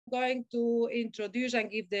going to introduce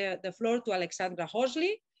and give the floor to Alexandra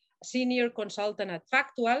Hösli, Senior Consultant at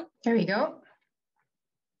Factual. There you go.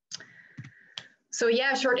 So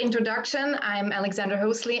yeah, short introduction. I'm Alexandra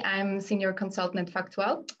Hösli. I'm Senior Consultant at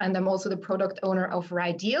Factual, and I'm also the product owner of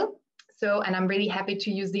RIDEAL. And I'm really happy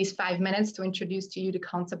to use these 5 minutes to introduce to you the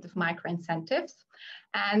concept of micro incentives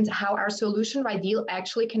and how our solution RIDEAL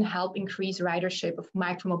actually can help increase ridership of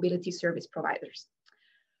micromobility service providers.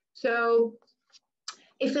 So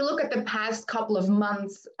if we look at the past couple of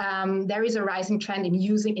months, there is a rising trend in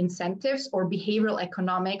using incentives or behavioral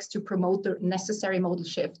economics to promote the necessary modal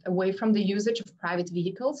shift away from the usage of private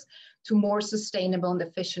vehicles to more sustainable and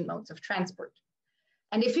efficient modes of transport.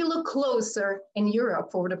 And if you look closer in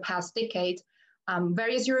Europe over the past decade,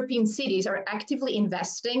 various European cities are actively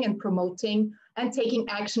investing and promoting and taking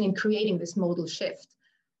action in creating this modal shift.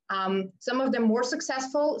 Some of them more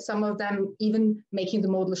successful, some of them even making the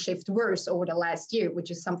modal shift worse over the last year,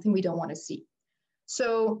 which is something we don't want to see.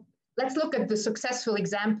 So let's look at the successful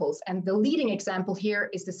examples. And the leading example here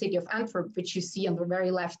is the city of Antwerp, which you see on the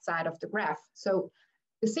very left side of the graph. So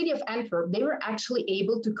the city of Antwerp, they were actually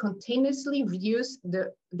able to continuously reduce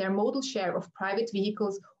their modal share of private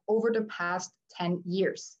vehicles over the past 10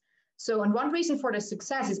 years. So, and one reason for the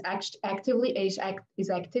success is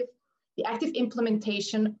the active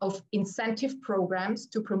implementation of incentive programs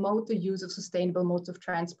to promote the use of sustainable modes of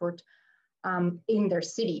transport in their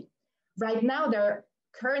city. Right now, they're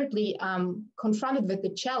currently confronted with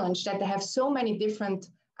the challenge that they have so many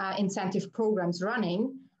different incentive programs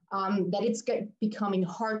running that it's becoming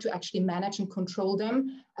hard to actually manage and control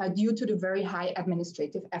them due to the very high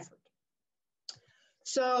administrative effort.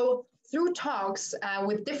 So through talks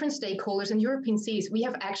with different stakeholders in European cities, we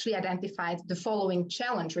have actually identified the following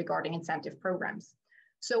challenge regarding incentive programs.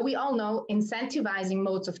 So we all know incentivizing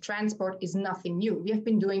modes of transport is nothing new. We have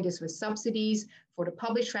been doing this with subsidies for the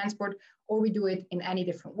public transport, or we do it in any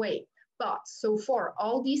different way. But so far,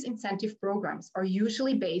 all these incentive programs are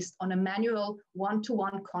usually based on a manual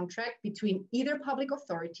one-to-one contract between either public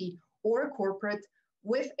authority or a corporate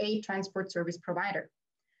with a transport service provider.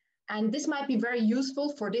 And this might be very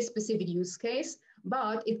useful for this specific use case,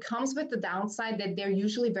 but it comes with the downside that they're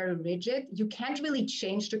usually very rigid. You can't really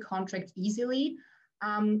change the contract easily.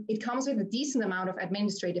 It comes with a decent amount of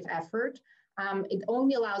administrative effort. It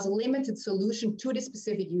only allows a limited solution to the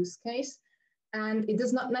specific use case. And it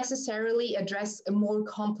does not necessarily address a more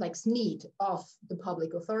complex need of the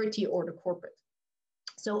public authority or the corporate.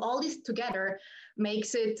 So all this together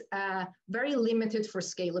makes it very limited for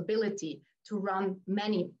scalability to run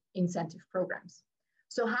many incentive programs.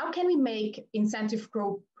 So how can we make incentive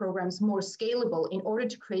programs more scalable in order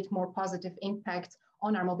to create more positive impact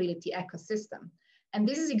on our mobility ecosystem? And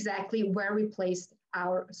this is exactly where we placed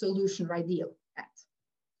our solution RIDEAL at.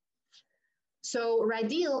 So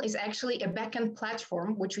RIDEAL is actually a backend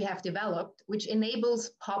platform which we have developed, which enables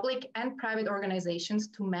public and private organizations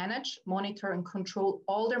to manage, monitor, and control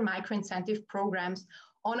all their micro-incentive programs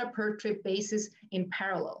on a per-trip basis in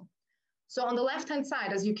parallel. So on the left-hand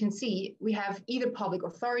side, as you can see, we have either public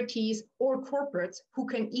authorities or corporates who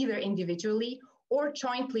can either individually or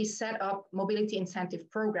jointly set up mobility incentive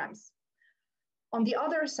programs. On the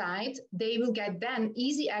other side, they will get then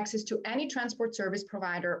easy access to any transport service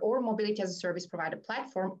provider or mobility as a service provider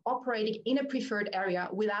platform operating in a preferred area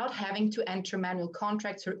without having to enter manual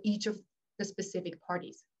contracts for each of the specific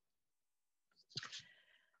parties.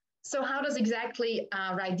 So how does exactly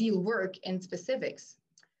RIDEAL work in specifics?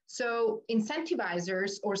 So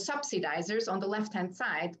incentivizers or subsidizers on the left-hand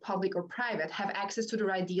side, public or private, have access to the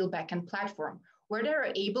RIDEAL backend platform, where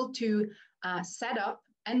they're able to set up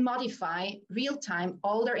and modify real-time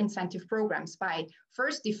all their incentive programs by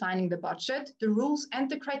first defining the budget, the rules and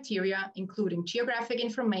the criteria, including geographic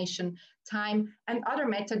information, time, and other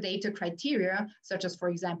metadata criteria, such as, for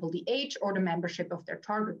example, the age or the membership of their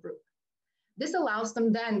target group. This allows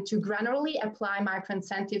them then to granularly apply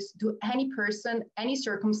micro-incentives to any person, any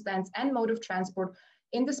circumstance, and mode of transport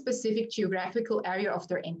in the specific geographical area of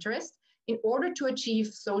their interest in order to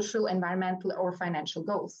achieve social, environmental, or financial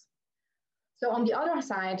goals. So on the other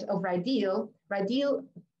side of RIDEAL, RIDEAL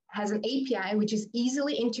has an API which is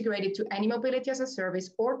easily integrated to any mobility as a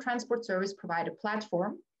service or transport service provider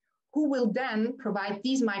platform, who will then provide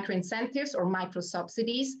these micro incentives or micro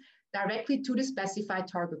subsidies directly to the specified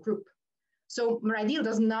target group. So RIDEAL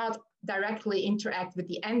does not directly interact with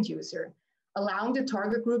the end user, allowing the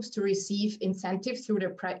target groups to receive incentives through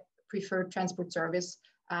their preferred transport service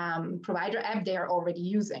provider app they are already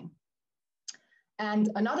using. And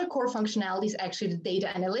another core functionality is actually the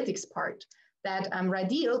data analytics part. that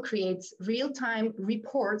RIDEAL creates real-time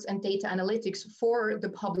reports and data analytics for the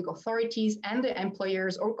public authorities and the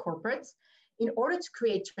employers or corporates in order to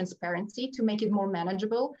create transparency, to make it more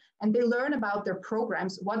manageable, and they learn about their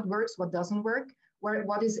programs, what works, what doesn't work,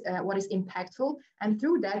 what is impactful, and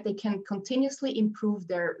through that they can continuously improve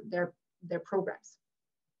their programs.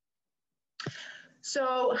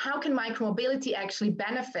 So how can micromobility actually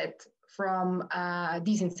benefit from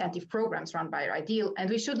these incentive programs run by RIDEAL? And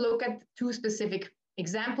we should look at two specific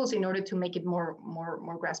examples in order to make it more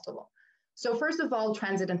graspable. So first of all,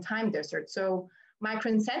 transit and time desert. So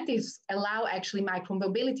micro incentives allow actually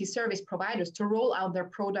micromobility service providers to roll out their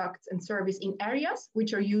products and service in areas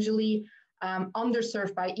which are usually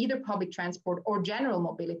underserved by either public transport or general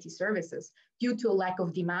mobility services due to a lack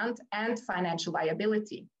of demand and financial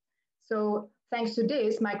viability. So thanks to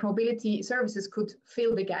this, micromobility services could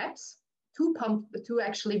fill the gaps to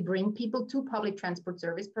actually bring people to public transport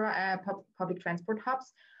service, public transport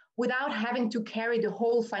hubs without having to carry the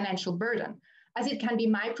whole financial burden, as it can be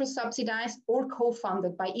micro-subsidized or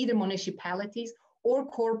co-funded by either municipalities or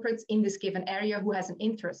corporates in this given area who has an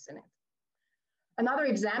interest in it. Another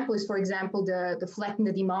example is, for example, the flatten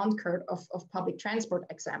the demand curve of public transport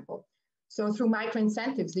example. So through micro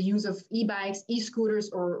incentives, the use of e-bikes, e-scooters,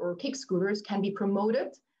 or kick scooters can be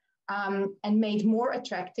promoted and made more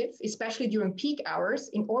attractive, especially during peak hours,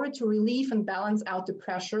 in order to relieve and balance out the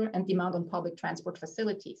pressure and demand on public transport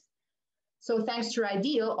facilities. So thanks to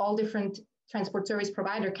RIDEAL, all different transport service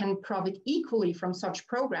provider can profit equally from such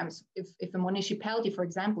programs if a municipality, for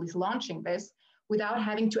example, is launching this without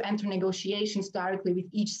having to enter negotiations directly with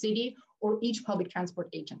each city or each public transport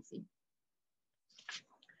agency.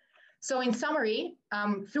 So in summary,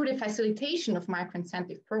 through the facilitation of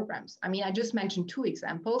micro-incentive programs, I mean, I just mentioned two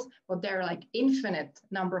examples, but there are like infinite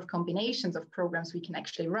number of combinations of programs we can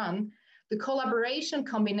actually run. The collaboration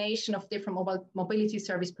combination of different mobility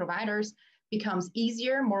service providers becomes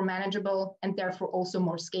easier, more manageable, and therefore also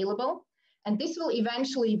more scalable. And this will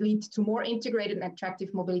eventually lead to more integrated and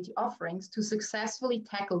attractive mobility offerings to successfully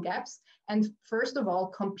tackle gaps and, first of all,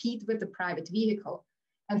 compete with the private vehicle.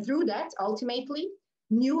 And through that, ultimately,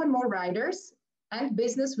 new and more riders and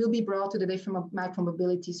business will be brought to the different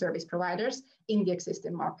micromobility service providers in the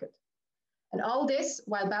existing market. And all this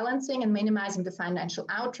while balancing and minimizing the financial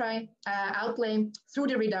outlay through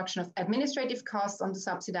the reduction of administrative costs on the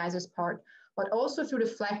subsidizer's part, but also through the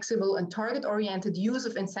flexible and target-oriented use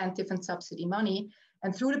of incentive and subsidy money,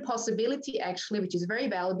 and through the possibility actually, which is very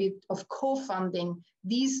valuable, of co-funding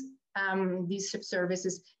these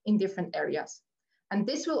services in different areas. And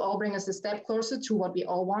this will all bring us a step closer to what we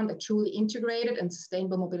all want, a truly integrated and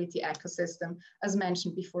sustainable mobility ecosystem, as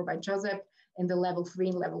mentioned before by Joseph, in the level 3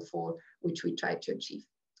 and level 4, which we tried to achieve,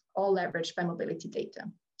 all leveraged by mobility data.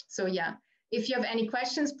 So yeah, if you have any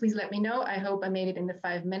questions, please let me know. I hope I made it in the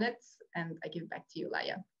 5 minutes, and I give back to you,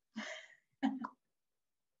 Laia.